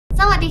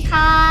สวัสดี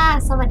ค่ะ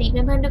สวัสดีเ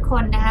พื่อนๆทุกค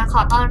นนะคะข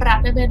อต้อนรับ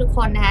เพื่อนๆทุกค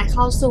นนะคะเ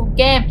ข้าสู่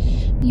เกม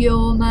โย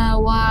มา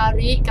วา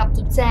ริกับ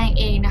จุ๊บแจง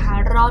เองนะคะ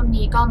รอบ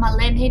นี้ก็มา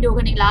เล่นให้ดู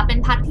กันอีกแล้วเป็น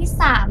พาร์ทที่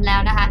3แล้ว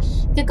นะคะ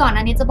คือก่อนหน้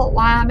านี้จะบอก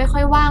ว่าไม่ค่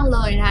อยว่างเล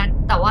ยนะคะ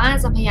แต่ว่า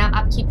จะพยายาม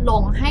อัพคลิปล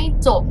งให้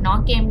จบเนาะ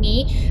เกมนี้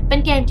เป็น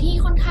เกมที่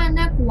ค่อนข้าง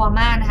น่ากลัว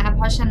มากนะคะเพ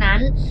ราะฉะนั้น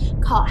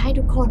ขอให้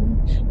ทุกคน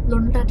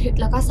ลุ้นระทึก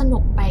แล้วก็สนุ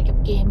กไปกับ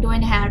เกมด้วย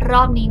นะคะร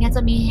อบนี้เนี่ยจ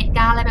ะมีเหตุก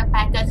ารณ์อะไรแป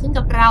ลกๆเกิดขึ้น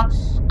กับเรา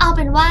เอาเ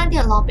ป็นว่าเดี๋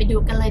ยวลองไปดู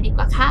กันเลยดีก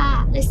ว่าค่ะ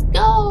let's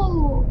go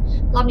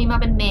รอบนี้มา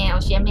เป็นแมว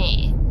เชียร์แมว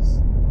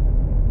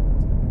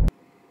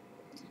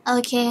โอ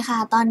เคค่ะ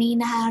ตอนนี้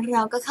นะคะเร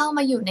าก็เข้าม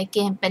าอยู่ในเก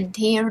มเป็น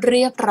ที่เ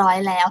รียบร้อย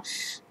แล้ว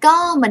ก็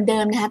เหมือนเดิ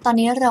มนะคะตอน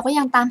นี้เราก็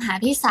ยังตามหา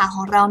พี่สาวข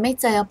องเราไม่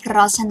เจอเพร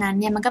าะฉะนั้น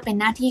เนี่ยมันก็เป็น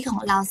หน้าที่ของ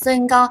เราซึ่ง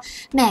ก็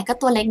แหมก็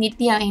ตัวเล็กนิด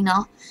เดียวเองเนา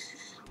ะ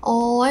โอ้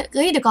ยเ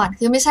อ้ยเดี๋ยวก่อน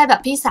คือไม่ใช่แบ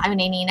บพี่สาวอยู่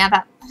ในนี้นะแบ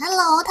บฮัลโห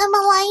ลทำ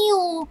อะไรอ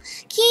ยู่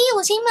ขี้อยู่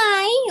ใช่ไหม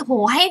โห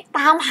ให้ต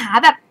ามหา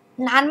แบบ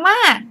นานม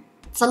าก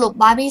สรุป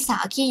ว่าพี่สา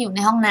วขี้อยู่ใน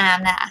ห้องน้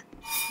ำนะ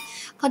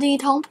พอดี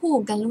ท้องผูก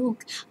กันลูก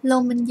ล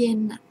มมันเย็น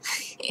อะ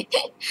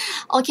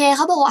โอเคเข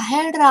าบอกว่าให้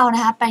เราน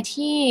ะคะไป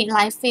ที่ไล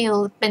ฟ์ฟิล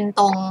เป็น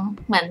ตรง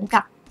เหมือน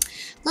กับ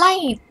ไ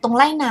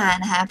ร่นา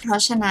นะคะเพรา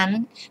ะฉะนั้น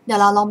เดี๋ยว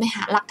เราลองไปห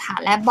าหลักฐาน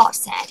และเบาะ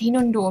แสที่น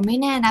นดูไม่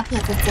แน่นะเผื่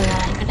อจะเจออะ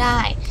ไรก็ได้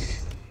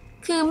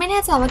คือไม่แน่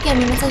ใจว่าเกม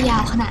นี้มันจะยา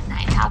วขนาดไหน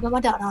นะคะเพราะว่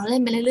าเดี๋ยวเราเล่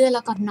นไปเรื่อยๆแ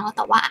ล้วก่อนเนาะแ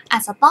ต่ว่าอา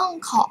จจะต้อง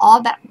ขอ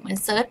แบบเหมือน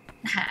เซิร์ช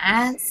หา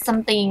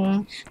something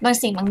บาง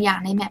สิ่งบางอย่าง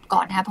ในแมปก่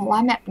อนนะคะเพราะว่า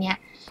แมป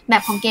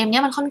ของเกมเนี้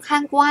ยมันค่อนข้า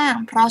งกว้าง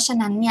เพราะฉะ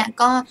นั้นเนี่ย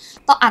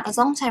ก็อาจจะ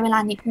ต้องใช้เวลา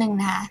นิดนึง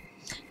นะคะ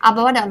เอาเป็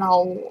นว่าเดี๋ยวเรา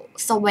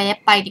สเวป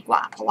ไปดีกว่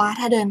าเพราะว่า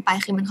ถ้าเดินไป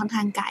คือมันค่อนข้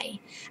างไกล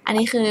อัน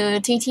นี้คือ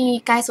ที่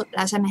ใกล้สุดแ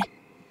ล้วใช่ไหม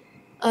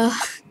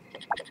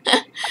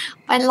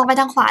ไปลงไป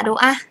ทางขวาดู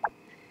อะ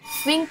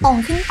วิ่งตรง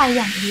ขึ้นไปอ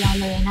ย่างเดียว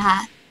เลยนะคะ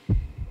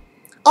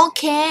โอ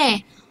เค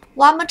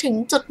ว่ามาถึง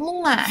จุดมุ่ง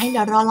หมายเ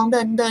ดี๋ยวเราลองเ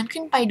ดิน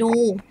ขึ้นไปดู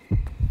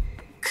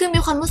คือมี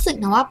ความรู้สึก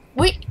นะว่า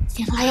อุ๊ยเ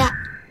สียงอะไรอะ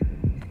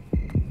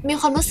มี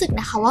ความรู้สึก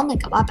นะคะว่าเหมือน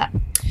กับว่าแบบ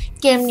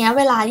เกมเนี้ยเ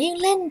วลายิ่ง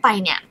เล่นไป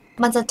เนี่ย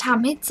มันจะท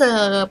ำให้เจอ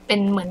เป็น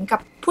เหมือนกับ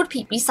พูดผี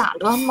ปีศาจห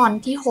รือว่ามอน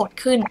ที่โหด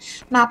ขึ้น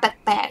มาแ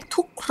ปลกๆ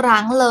ทุกค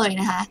รั้งเลย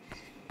นะคะ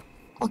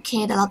โอเค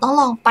เดี๋ยวเราต้อง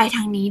ลองไปท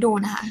างนี้ดู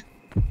นะคะ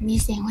มี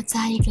เสียงหัวใจ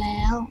อีกแล้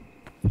ว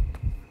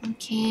โอ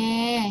เค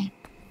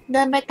เ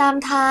ดินไปตาม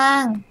ทาง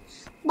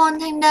บน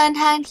ทางเดิน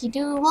ทางที่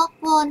ดูวอก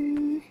วน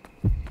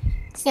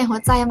เสียงหั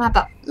วใจมาแบ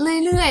บ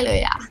เรื่อยๆเล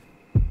ยอะ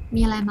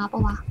มีอะไรมาป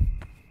ะวะ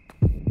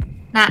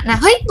นะ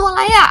เฮ้ยตัวอะไ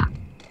รอะ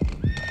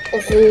โ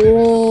อ้โห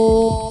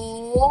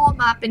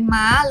มาเป็น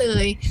ม้าเล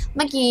ยเ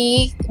มื่อกี้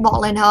บอก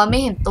เลยนะว่าไม่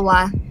เห็นตัว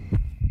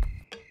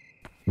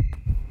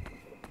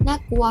น่า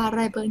กลัวอะไร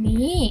เบอร์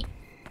นี้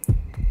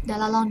เดี๋ยว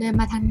เราลองเดิน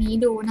มาทางนี้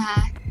ดูนะค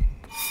ะ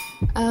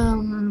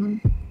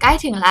ใกล้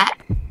ถึงแล้ว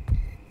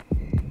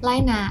ไล่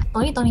นะ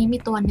ตรงนี้มี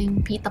ตัวหนึ่ง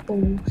ผีตะปู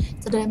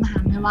จะเดินมาหา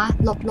ไหมวะ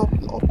หลบ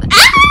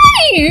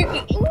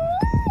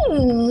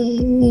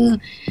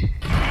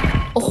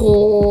โอ้โห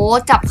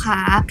จับขา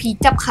ผี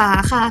จับขา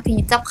ค่ะผี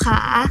จับขา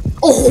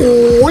โอ้โห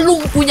ลุ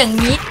งกูอย่าง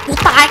นี้กู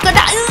ตายก็ไ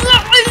ด้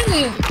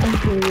โอ้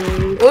โห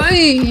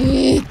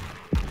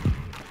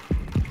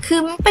คือ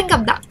มันเป็นกั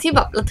บดักที่แบ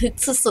บระทึก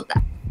สุดๆอ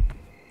ะ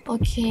โอ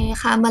เค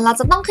ค่ะเหมือนเรา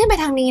จะต้องขึ้นไป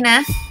ทางนี้นะ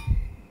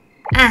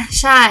อ่ะ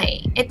ใช่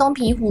ไอ้ตรง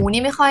ผีหู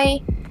นี่ไม่ค่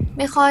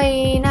อย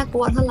น่าก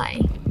ลัวเท่าไหร่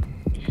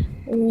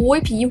โอ้ย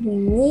ผีหู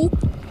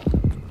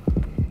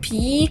ผี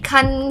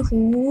คัน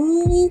หู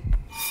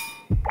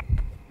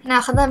หน้า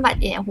เขาเดินบาด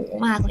แย่หู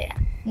มากเลยอ่ะ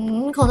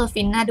คงจะ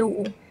ฟินน่าดู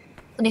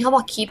ตอนนี้เขาบ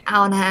อกคลิปเอา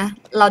นะคะ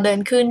เราเดิน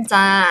ขึ้น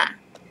จ้า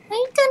เฮ้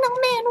ยเจอน้อง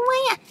แมวด้วย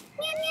อ่ะเ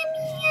มียว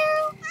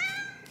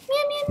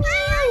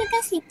อยู่กั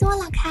น4 ตัวเ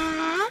หรอคะ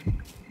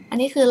อัน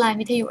นี้คืออะไร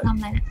วิทยุทำอ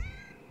ะไรเนี่ย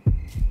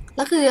แ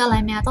ล้วคืออะไร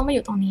แมวต้องมาอ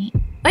ยู่ตรงนี้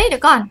เอ้ยเดี๋ย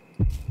วก่อน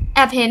แอ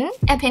บเห็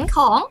นข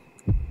อง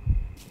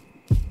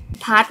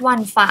พาร์ท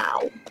1 ฝ่าว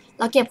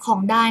เราเก็บของ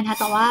ได้นะคะ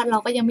แต่ว่าเรา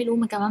ก็ยังไม่รู้เ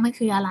หมือนกันว่ามัน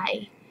คืออะไร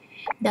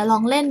เดี๋ยวลอ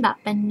งเล่นแบบ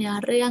เป็นเนื้อ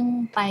เรื่อง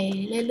ไป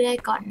เรื่อย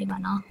ๆก่อนดีกว่า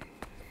เนาะ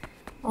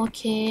โอเ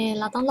ค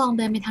เราต้องลองเ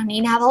ดินไปทางนี้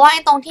นะคะเพราะว่าไ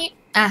อ้ตรงที่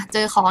เจ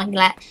อของอีก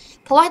แล้ว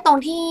เพราะว่าตรง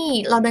ที่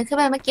เราเดินขึ้น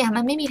ไปเมื่อกี้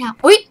มันไม่มีทาง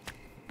อุ๊ย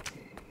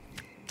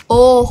โ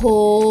อ้โห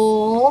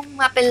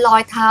มาเป็นรอ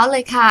ยเท้าเล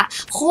ยค่ะ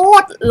โค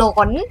ตรหลอ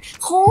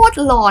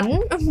น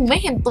ไม่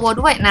เห็นตัว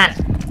ด้วยนั่น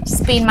ส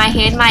ปินไมเฮ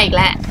ดมาอีก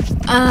แล้ว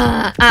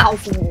โอ้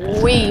โห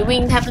วิ่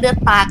งแทบเลือด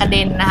ตากระเ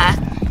ด็นนะคะ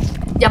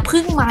อย่า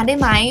พึ่งมาได้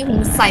ไหม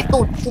ใส่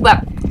ตูดกูแบบ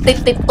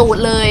ติดตูด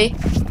เลย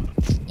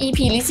อี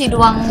ผีลิสีด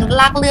วง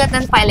ลากเลือด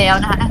นั่นไปแล้ว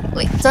นะคะ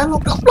เจอหล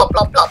บ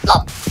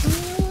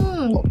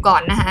ก่อ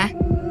นนะคะ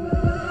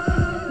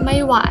ไม่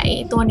ไหว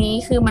ตัวนี้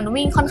คือมัน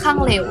วิ่งค่อนข้าง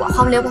เร็วอะค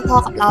วามเร็วพอ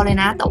ๆกับเราเลย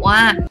นะแต่ว่า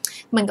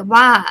เหมือนกับ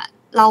ว่า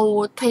เรา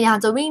พยายาม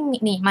จะวิ่ง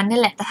หนีมันนี่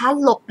แหละแต่ถ้า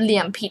หลบเหลี่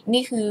ยมผิด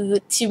นี่คือ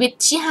ชีวิต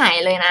ชิหาย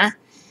เลยนะ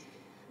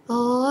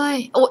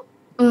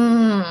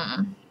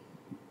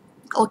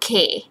โอเค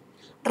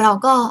เรา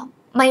ก็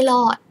ไม่ร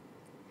อด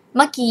เ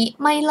มื่อกี้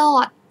ไม่รอ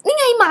ดนี่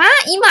ไงหมา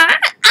อีหมา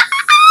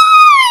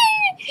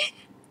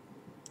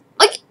เ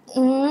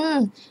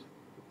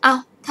อ้า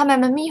ทำไม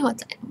มันไม่มี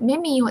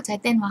หัวใจ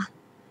เต้นวะ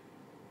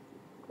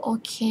โอ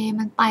เค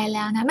มันไปแ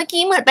ล้วนะเมื่อ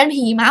กี้เหมือนเป็น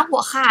ผีม้าหั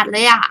วขาดเล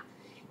ยอะ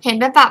เห็น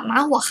เป็นแบบม้า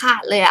หัวขา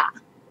ดเลยอะ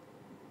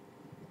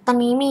ตอน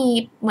นี้มี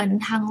เหมือน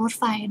ทางรถ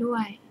ไฟด้ว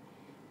ย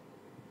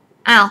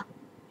อ้าว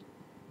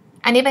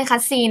อันนี้เป็นคั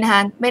สซีนนะค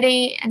ะไม่ได้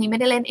อันนี้ไม่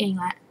ได้เล่นเอง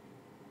ละ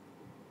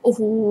โอ้โ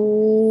ห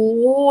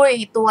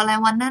ตัวอะไร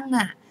วันนั่น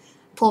น่ะ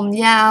ผม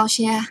ยาวเ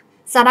ชีย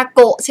ซาดาโก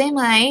ะใช่ไ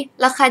หม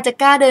แล้วใครจะ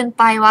กล้าเดิน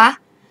ไปวะ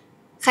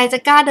ใครจะ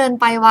กล้าเดิน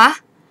ไปวะ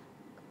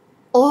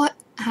โอ้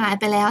หาย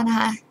ไปแล้วนะ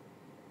คะ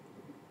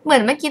เหมือ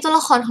นเมื่อกี้ตัวล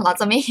ะครของเรา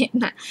จะไม่เห็น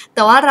นะแ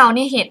ต่ว่าเรา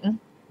นี่เห็น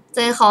เจ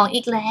อของ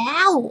อีกแล้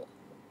ว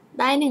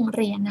ได้1 เห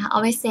รียญนะเอา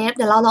ไว้เซฟเ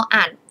ดี๋ยวเราลอง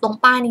อ่านตรง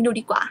ป้ายนี้ดู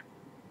ดีกว่า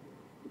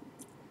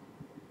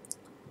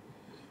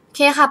โอเค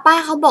ค่ะป้าย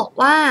เขาบอก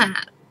ว่า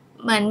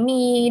เหมือน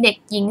มีเด็ก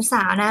หญิงส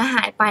าวนะห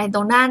ายไปต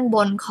รงด้านบ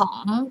นของ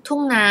ทุ่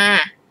งนา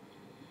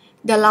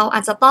เดี๋ยวเราอ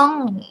าจจะต้อง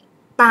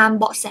ตาม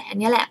เบาะแส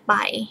เนี่ยแหละไป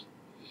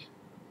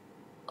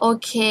โอ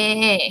เค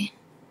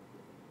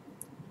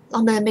ล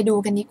องเดินไปดู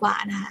กันดีกว่า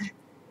นะคะ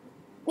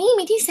นี่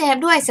มีที่เซฟ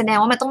ด้วยแสดง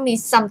ว่ามันต้องมี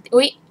ซัม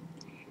อุ๊ย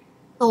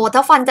โอ้ถ้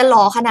าฟันจะหล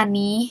อขนาด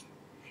นี้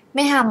ไ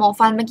ม่หาหมอ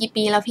ฟันมากี่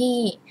ปีแล้วพี่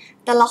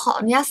แต่เราขอ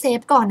อนุญาตเซฟ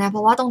ก่อนนะเพร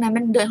าะว่าตรงนั้น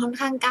มันเดินค่อน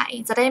ข้างไกล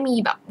จะได้มี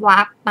แบบวา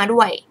ร์ปมาด้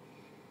วย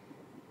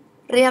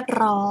เรียบ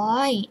ร้อ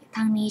ยท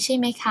างนี้ใช่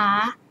ไหมคะ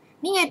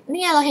นี่ไง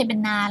นี่ไงเราเห็นเป็น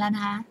นาแล้ว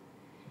นะ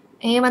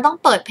มันต้อง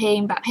เปิดเพลง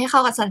แบบให้เข้า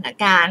กับสถาน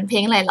การณ์เพล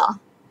งอะไรเหรอ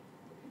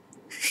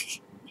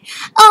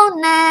Oh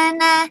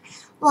Nana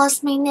What's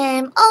my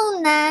name Oh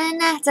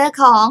Nana เจอ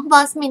ของ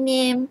What's my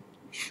name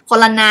คน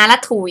ละนาละ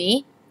ถุย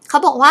เขา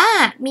บอกว่า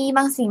มีบ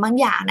างสิ่งบาง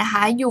อย่างนะค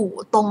ะอยู่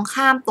ตรง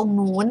ข้ามตรง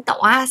นู้นแต่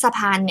ว่าสะพ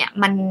านเนี่ย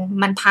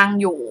มันพัง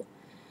อยู่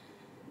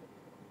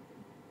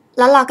แ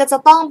ล้วเราก็จะ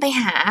ต้องไป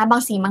หาบา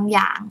งสิ่งบางอ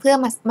ย่างเพื่อ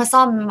มาซ่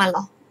อมมันหร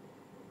อ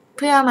เ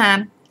พื่อมา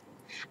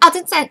เอาจ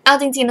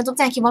ริงๆนะจุ๊บแ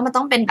จงคิดว่ามัน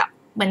ต้องเป็นแบบ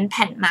เหมือนแ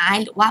ผ่นไม้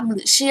หรือว่าห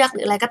รือเชือกห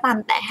รืออะไรก็ตาม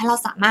แต่ให้เรา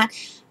สามารถ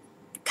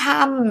ข้า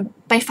ม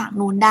ไปฝั่ง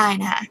นู้นได้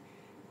นะคะ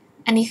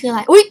อันนี้คืออะไร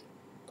อุ๊ย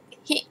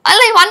อะ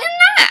ไรวะนั่น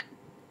น่ะ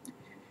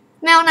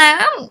แมวน้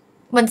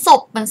ำเหมือน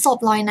ศพ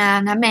ลอยน้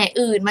ำนะแหม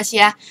อื่นมาเชี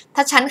ยร์ถ้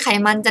าชั้นไข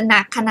มันจะห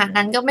นักขนาด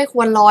นั้นก็ไม่ค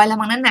วรลอยแล้ว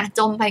มั้งนั่นน่ะจ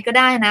มไปก็ไ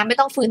ด้นะไม่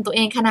ต้องฝืนตัวเอ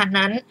งขนาด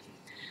นั้น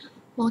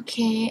โอเค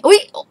อุ๊ย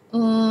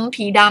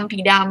ผีด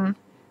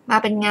ำมา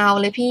เป็นเงา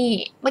เลยพี่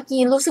เมื่อกี้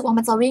รู้สึกว่า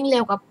มันจะวิ่งเร็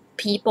วกว่า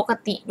ผีปก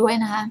ติด้วย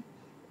นะคะ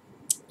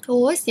โ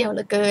อ้ยเสียวเห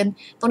ลือเกิน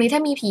ตรงนี้ถ้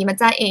ามีผีมา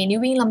จ้าเอนี่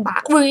วิ่งลำบา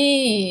กอุ้ย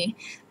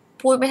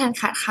พูดไม่ทัน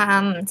ขาดค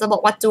ำจะบอ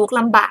กว่าจุก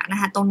ลำบากนะ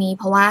คะตรงนี้เ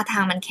พราะว่าทา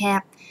งมันแค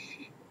บ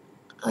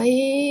เอ้ย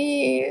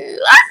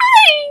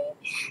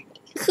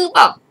คือแบ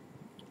บ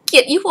เกลี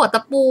ยดอีหัวต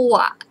ะปู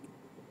อ่ะ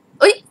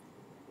เอ้ย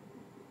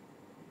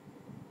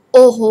โ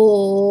อ้โห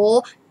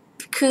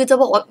คือจะ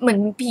บอกว่าเหมือน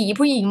ผี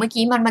ผู้หญิงเมื่อ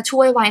กี้มันมาช่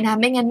วยไว้นะ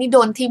ไม่งั้นนี่โด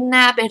นทิ่มห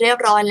น้าไปเรียบ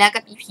ร้อยแล้ว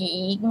กับอีผี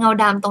เงา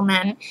ดำตรง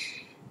นั้น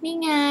นี่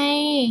ไง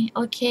โอ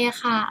เค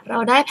ค่ะเรา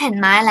ได้แผ่น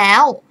ไม้แล้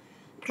ว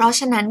เพราะ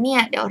ฉะนั้นเนี่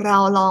ยเดี๋ยวเรา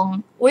ลอง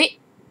อุ๊ย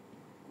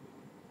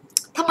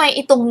ทำไมไ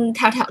อ้ตรง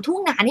แถวทุ่ง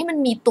นานี่มัน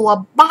มีตัว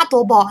บ้าตั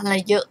วบออะไร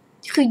เยอะ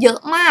คือเยอะ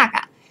มากอ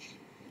ะ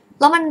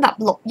แล้วมันแบบ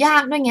หลบยา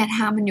กด้วยไงท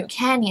างมันอยู่แ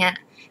ค่เนี้ย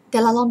เดี๋ย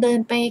วเราลองเดิน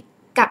ไป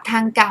กลับทา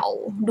งเก่า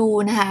ดู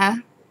นะคะ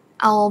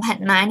เอาแผ่น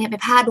ไม้เนี่ยไป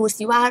พาดดู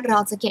ซิว่าเรา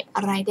จะเก็บอ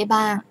ะไรได้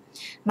บ้าง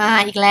มา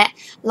อีกแล้ว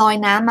ลอย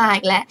น้ำมา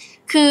อีกแล้ว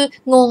คือ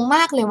งงม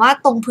ากเลยว่า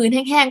ตรงพื้นแ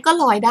ห้งๆก็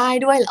ลอยได้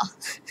ด้วยเหรอ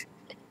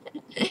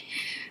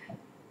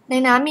ใน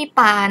น้ำมี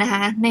ปลานะค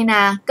ะในน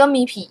าก็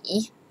มีผี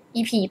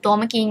อีผีตัว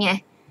เมื่อกี้ไง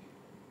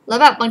แล้ว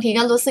แบบบางที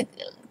ก็รู้สึก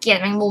เกลียด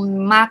แมงมุม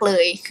มากเล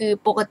ยคือ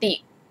ปกติ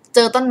เจ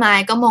อต้นไม้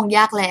ก็มองย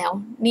ากแล้ว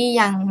นี่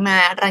ยังมา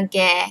รังแก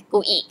กู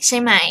อีกใช่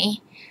ไหม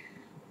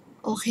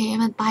โอเค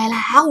มันไปแ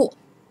ล้ว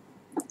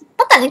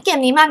ตั้งแต่เล่นเกม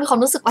นี้มามีความ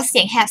รู้สึกว่าเสี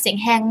ยงแหบเสียง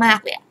แห้งมาก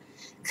เลย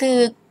คือ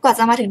กว่าจ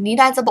ะมาถึงนี้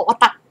ได้จะบอกว่า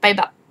ตัดไปแ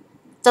บบ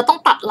จะต้อง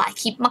ตัดหลาย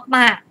คลิปม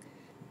าก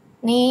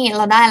ๆนี่เ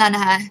ราได้แล้วน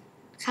ะคะ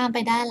ข้ามไป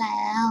ได้แ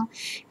ล้ว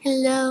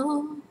Hello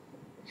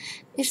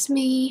it's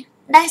me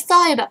ได้สร้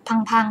อยแบบ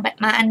พังๆแบบ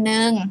มาอัน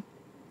นึง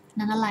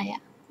นั่นอะไรอ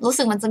ะรู้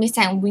สึกมันจะมีแส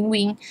งวิง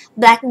วิง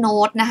black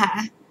note นะคะ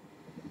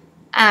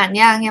อ่าน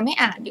ยังไม่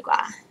อ่านดีกว่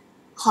า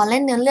ขอเล่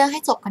นเนื้อเรื่องให้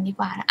จบกันดี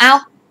กว่านะเอา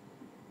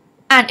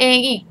อ่านเอง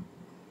อีก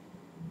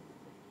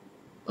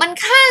มัน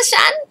ฆ่า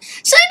ฉัน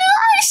ช่วยด้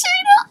วยช่วย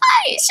ด้ว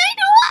ยช่วย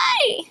ด้วย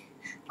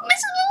ไม่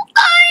ฉันต้อง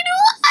ตาย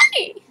ด้วย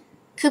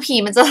คือผี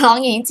มันจะร้อง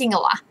อย่างนี้จริงเหร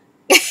อวะ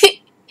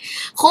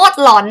โคตร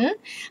หลอน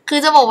คือ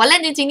จะบอกว่าเล่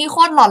นจริงๆนี่โค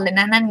ตรหลอนเลย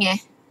นะนั่นไง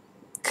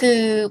คื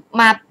อ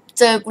มา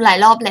เจอกูหลาย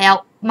รอบแล้ว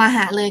มาห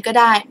าเลยก็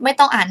ได้ไม่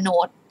ต้องอ่านโน้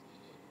ต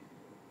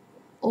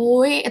โ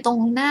อ้ยไอตรง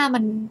หน้ามั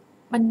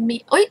นมี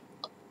เอ้ย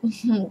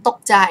ตก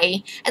ใจ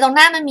ไอตรงห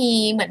น้ามันมี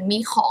เหมือนมี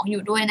ของอ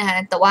ยู่ด้วยนะคะ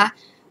แต่ว่า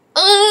เ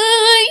อ้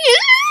ย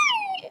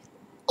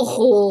โอ้โห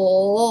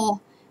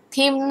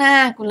ทิ่มหน้า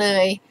กูเล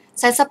ย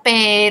ใช้สเปร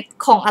ย์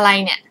ของอะไร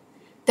เนี่ย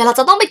แต่เรา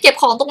จะต้องไปเก็บ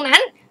ของตรงนั้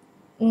น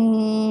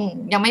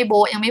ยังไม่โบ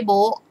ะ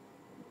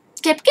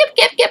เ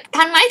ก็บ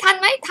ทันไหมทั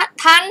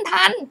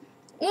น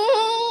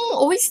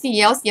โอ้ยเสี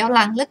ยวห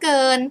ลังเหลือเ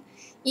กิน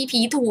อีผี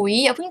ถุย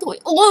อย่าเพิ่งถุย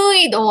โอ้ย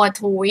โดน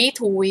ถุย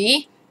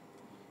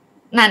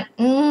นั่น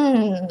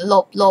หล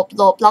บหลบ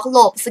หลบล็อกหล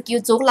บสกิล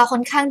จุกเราค่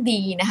อนข้างดี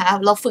นะคะ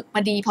เราฝึกม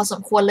าดีพอส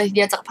มควรเลยเ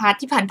ดียวจากพาร์ท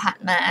ที่ผ่าน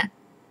ๆมา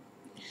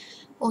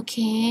โอเค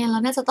เรา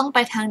น่าจะต้องไป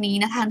ทางนี้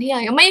นะทางที่เร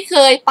ายังไม่เค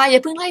ยไปอย่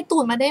าเพิ่งไล่ตู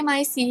ดมาได้ไหม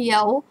เสีย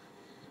ว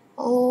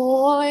โอ้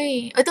ย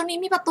ตรงนี้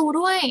มีประตู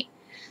ด้วย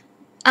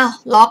อ้าว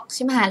ล็อกใ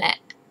ช่ไหมแหละ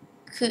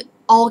คือ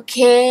โอเค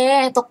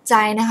ตกใจ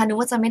นะคะนึก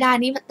ว่าจะไม่ได้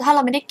นี่ถ้าเร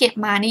าไม่ได้เก็บ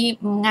มานี่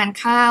งาน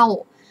เข้า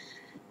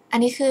อัน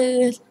นี้คือ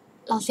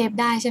เราเซฟ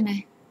ได้ใช่ไหม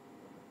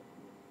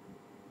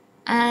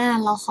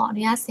เราขออ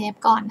นุญาตเซฟ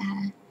ก่อนนะค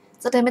ะ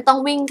จะได้ไม่ต้อง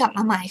วิ่งกลับม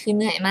าใหม่คือเ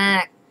หนื่อยมา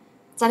ก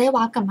จะได้ว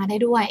าร์ปกลับมาได้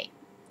ด้วย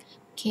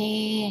โอเค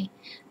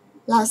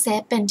เราเซ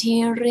ฟเป็นที่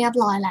เรียบ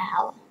ร้อยแล้ว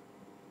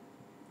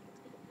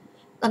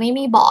ตอนนี้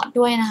มีบอร์ด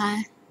ด้วยนะคะ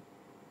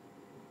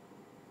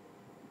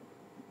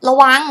ระ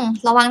วั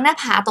งหน้า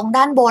ผาตรง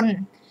ด้านบน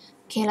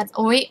โอเคแล้ว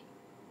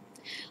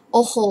โ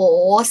อ้โห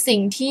สิ่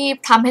งที่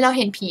ทำให้เราเ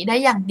ห็นผีได้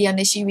อย่างเดียวใ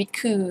นชีวิต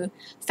คือ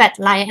แฟลช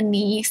ไลท์อัน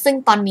นี้ซึ่ง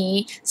ตอนนี้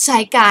ใช้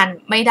การ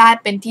ไม่ได้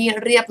เป็นที่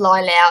เรียบร้อย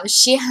แล้ว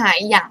ชี้หาย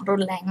อย่างรุ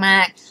นแรงมา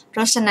กเพร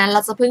าะฉะนั้นเร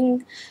าจะพึ่ง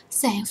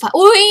แสงไฟ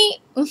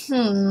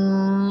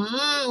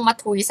มา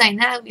ถุยใส่ห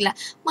น้าอีกแล้ว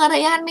มาร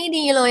ยาทไม่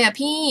ดีเลยอ่ะ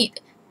พี่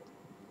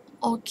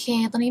โอเค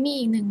ตอนนี้มี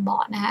อีกหนึ่งบอ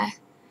ร์ดนะคะ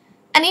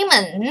อันนี้เหมื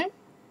อน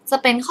จะ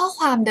เป็นข้อค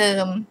วามเดิ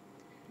ม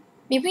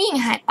มีผู้หญิง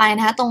หายไปน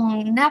ะคะตรง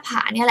หน้าผ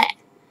าเนี่ยแหละ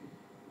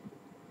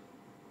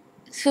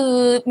คือ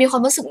มีควา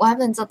มรู้สึกว่า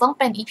มันจะต้อง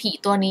เป็นอีผี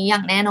ตัวนี้อย่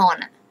างแน่นอน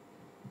อะ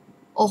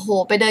โอ้โห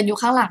ไปเดินอยู่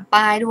ข้างหลัง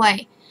ป้ายด้วย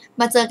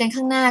มาเจอกันข้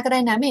างหน้าก็ได้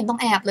นะไม่เห็นต้อง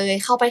แอบเลย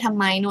เข้าไปทำ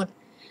ไมนุ่น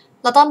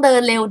เราต้องเดิ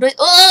นเร็วด้วย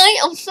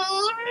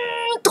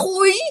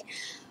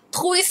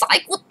ถุยสาย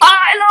กูตา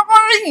ยเล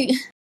ย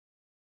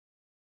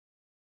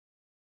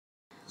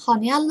ขออ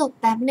นุญาตหลบ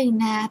แป๊บหนึ่ง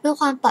นะเพื่อ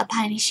ความปลอด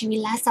ภัยในชีวิต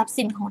และทรัพย์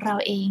สินของเรา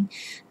เอง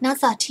นอก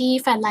จากที่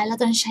แฟลชไลท์เรา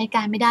จะใช้ก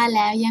ารไม่ได้แ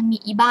ล้วยังมี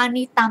อีบ้าน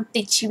นี่ตาม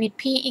ติดชีวิต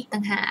พี่อีกต่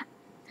างหาก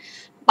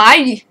ไป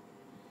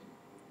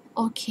โ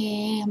อเค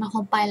มันค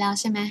งไปแล้ว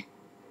ใช่ไหม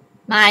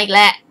มาอีกแ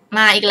ล้ว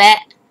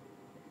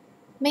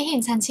ไม่เห็น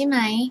ฉันใช่ไหม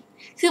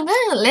คือไม่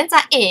เหมือนเล่นจ๊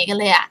ะเอ๋กัน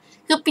เลยอะ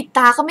คือปิดต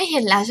าก็ไม่เห็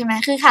นแล้วใช่ไหม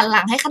คือหันห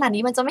ลังให้ขนาด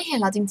นี้มันจะไม่เห็น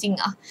เราจริงๆเ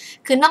หรอ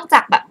คือนอกจา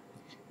กแบบ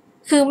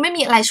คือไม่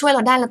มีอะไรช่วยเร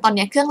าได้แล้วตอน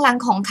นี้เครื่องราง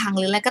ของขลัง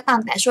หรืออะไรก็ตาม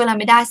แต่ช่วยเรา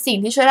ไม่ได้สิ่ง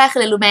ที่ช่วยได้คือ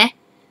อะไรรู้ไหม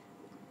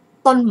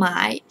ต้นไม้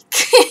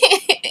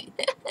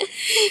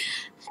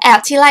แอบ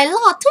ทีไรร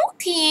อดทุก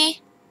ที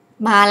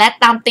มาแล้ว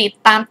ตามติด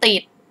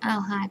อ้า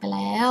วหายไปแ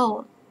ล้ว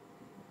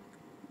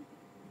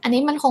อัน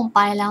นี้มันคงไป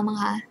แล้วมั้ง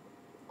คะ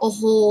โอ้โ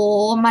ห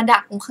มาดั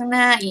กอยู่ข้างห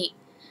น้าอีก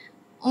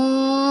อื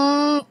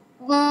ม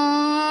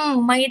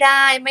ไม่ไ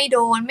ด้ไม่โด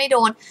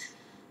น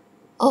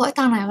โอ้ยท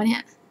างไหนวะเนี่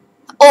ย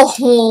โอ้โห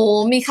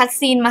มีคัต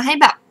ซีนมาให้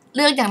แบบเ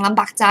ลือกอย่างลำ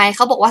บากใจเข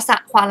าบอกว่า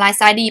ขวาลาย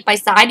ซ้ายดีไป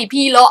ซ้ายดิ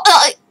พี่เหรอ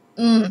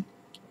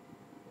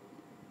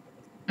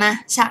มา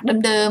ฉาก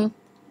เดิม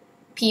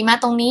ๆผีมา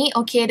ตรงนี้โอ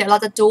เคเดี๋ยวเรา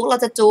จะจุกร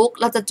ถ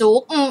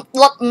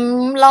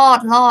รอ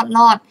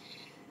ด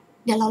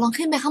เดี๋ยวเราลอง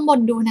ขึ้นไปข้างบน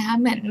ดูนะคะ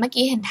เหมือนเมื่อ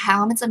กี้เห็นเท้า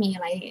มันจะมีอ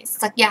ะไร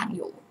สักอย่างอ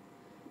ยู่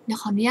เดี๋ยว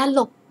ขออนุญาตหล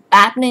บแ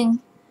ป๊บหนึ่ง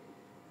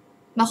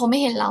มันคงไม่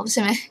เห็นเราใ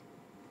ช่ไหม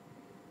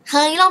เ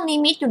ฮ้ยรอบนี้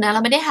มิดอยู่นะเร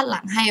าไม่ได้หันห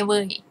ลังให้เ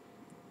ว้ย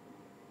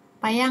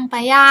ไปยั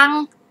ง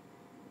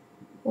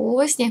โอ้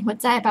ยเสียงหัว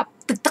ใจแบบ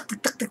ตึก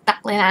ตัก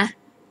เลยนะ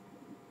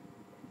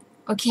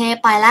โอเค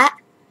ไปละ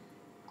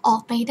ออ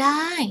กไปไ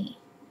ด้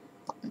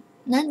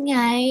นั่นไง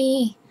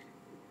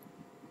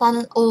ตอน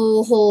โอ้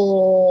โห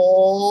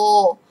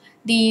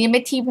ดีไม่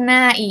ทิ่มหน้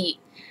าอีก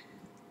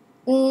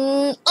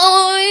เ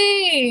อ้ย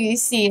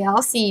เสีย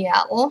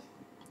ว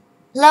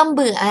เริ่มเ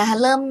บื่อนะคะ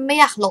เริ่มไม่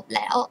อยากหลบแ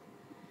ล้ว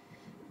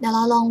เดี๋ยวเร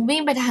าลองวิ่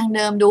งไปทางเ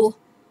ดิมดู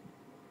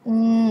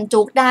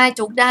จุกได้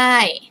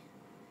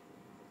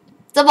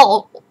จะบอก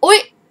อุ๊ย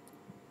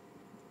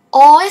โ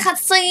อ้ยคัด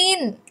ซีน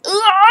เ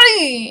อ้ย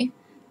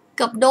เ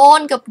กือบโดน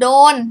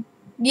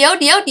เดี๋ยว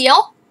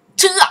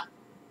เชื่อ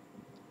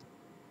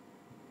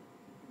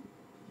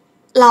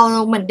เรา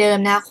เหมือนเดิม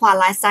นะขวา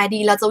ร้ายซ้ายดี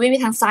เราจะวิ่งไป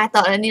ทางซ้ายต่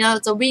อแล้วนี้เรา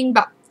จะวิ่งแบ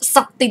บ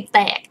สับติดแต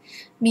ก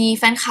มี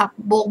แฟนคลับ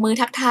โบกมือ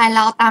ทักทายเร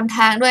าตามท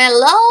างด้วย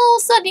โล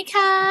สวัสดี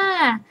ค่ะ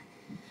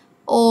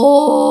โอ้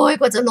ย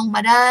กว่าจะลงม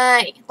าได้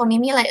ตรงนี้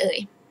มีอะไรเอ่ย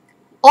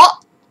โอ๊ะ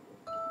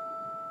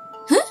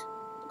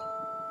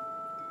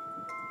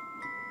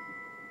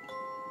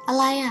อะ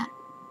ไรอ่ะ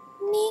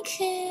นี่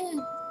คือ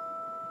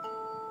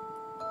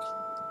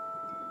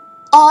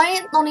อ๋อย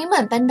ตรงนี้เหมื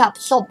อนเป็นแบบ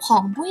ศพขอ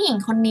งผู้หญิง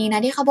คนนี้นะ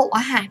ที่เขาบอกว่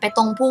าหายไปต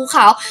รงภูเข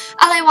า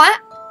อะไรวะ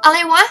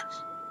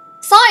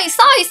สร้อย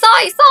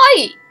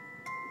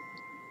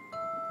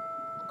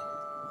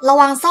ระ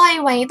วังสร้อย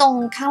ไว้ตรง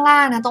ข้างล่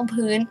างนะตรง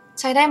พื้น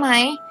ใช้ได้ไหม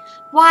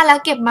ว่าแล้ว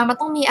เก็บมามัน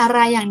ต้องมีอะไร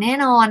อย่างแน่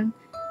นอน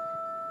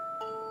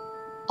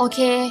โอ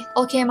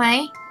เคไหม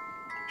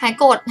หาย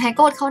โกรธ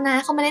เขานะ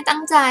เขาไม่ได้ตั้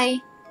งใจ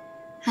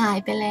หาย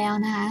ไปแล้ว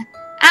นะคะ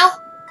เอ้า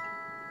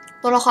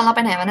ตัวละครเราไ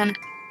ปไหนวะนั่น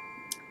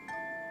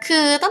คื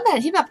อตั้งแต่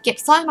ที่แบบเก็บ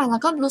สร้อยมาแล้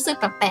วก็รู้สึก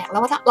แปลกๆแล้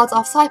วว่าเราจะเอ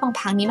าสร้อย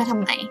พังๆนี้มาทำ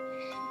ไม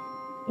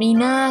มี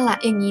หน้าละ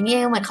อย่างนี้เนี่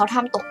ยเหมือนเขาท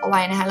ำตกเอาไ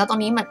ว้นะคะแล้วตร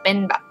งนี้เหมือนเป็น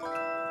แบบ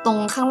ตรง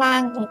ข้างล่า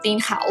งตรงตีน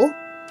เขา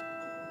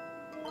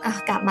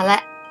กลับมาแล้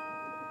ว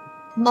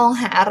มอง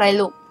หาอะไร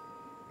ลูก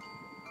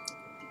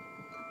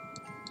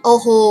โอ้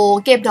โห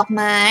เก็บดอกไ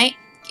ม้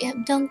เก็บ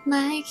ดอกไ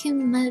ม้ขึ้น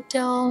มาด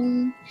ม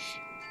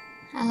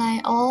อะไร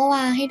อ๋อว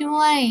างให้ด้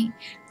วย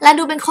และ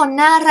ดูเป็นคน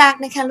น่ารัก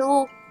นะคะลู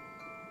ก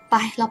ไป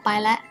เราไป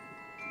แล้ว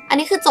อัน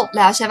นี้คือจบแ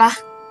ล้วใช่ปะ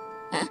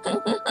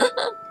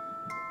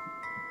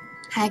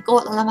หายโกร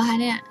ธแล้วมั้งคะ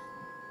เนี่ย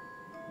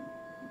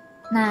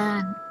นา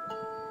น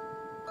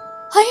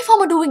เฮ้ยพอ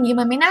มาดูอย่างนี้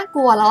มันไม่น่าก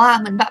ลัวแล้วอ่ะ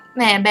เหมือนแบบแห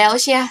มแบล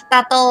เชียตา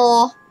โต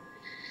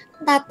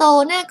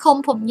หน้าคม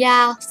ผมยา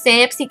วเซ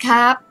ฟสิค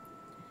รับ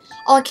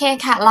โอเค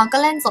ค่ะเราก็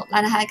เล่นจบแล้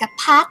วนะคะกับ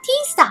พาร์ทที่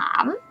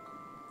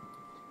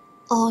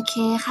3โอเค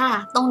ค่ะ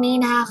ตรงนี้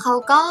นะคะเขา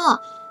ก็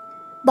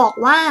บอก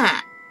ว่า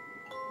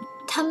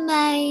ทำไม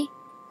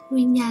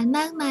วิญญาณม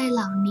ากมายเ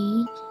หล่านี้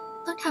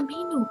ต้องทำให้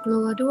หนูก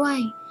ลัวด้วย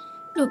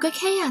หนูก็แ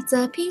ค่อยากเจ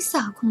อพี่ส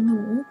าวของห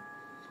นู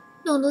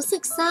รู้สึ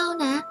กเศร้า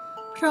นะ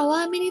เพราะว่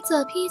าไม่ได้เจ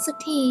อพี่สัก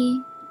ที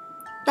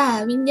แต่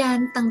วิญญาณ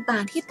ต่า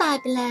งๆที่ตาย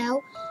ไปแล้ว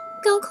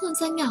ก็คง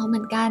จะเหงาเหมื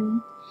อนกัน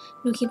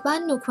หนูคิดว่า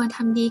หนูควรท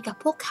ำดีกับ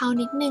พวกเขา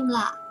นิดนึง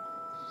ล่ะ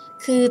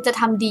คือจะ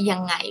ทำดียั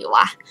งไงว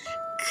ะ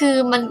คือ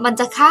มัน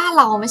จะฆ่าเ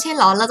ราไม่ใช่เ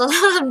หรอเราจะต้อ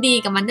งทำดี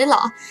กับมันด้วยเหร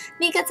อ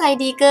นี่ก็ใจ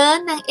ดีเกิน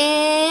นางเอ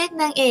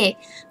ก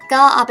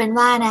ก็เอาเป็น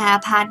ว่านะคะ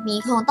พาร์ทนี้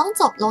คงต้อง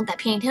จบลงแต่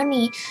เพียงเท่า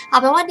นี้เอา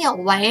เป็นว่าเดี๋ยว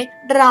ไว้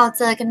เรา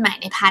เจอกันใหม่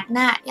ในพาร์ทห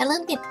น้าอย่าลื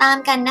มติดตาม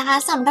กันนะคะ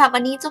สำหรับวั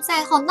นนี้จุ๊บแจ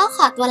งคงต้องข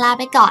อตัวลา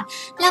ไปก่อน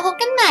แล้วพบ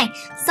กันใหม่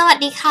สวัส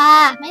ดีค่ะ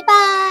บ๊ายบ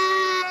าย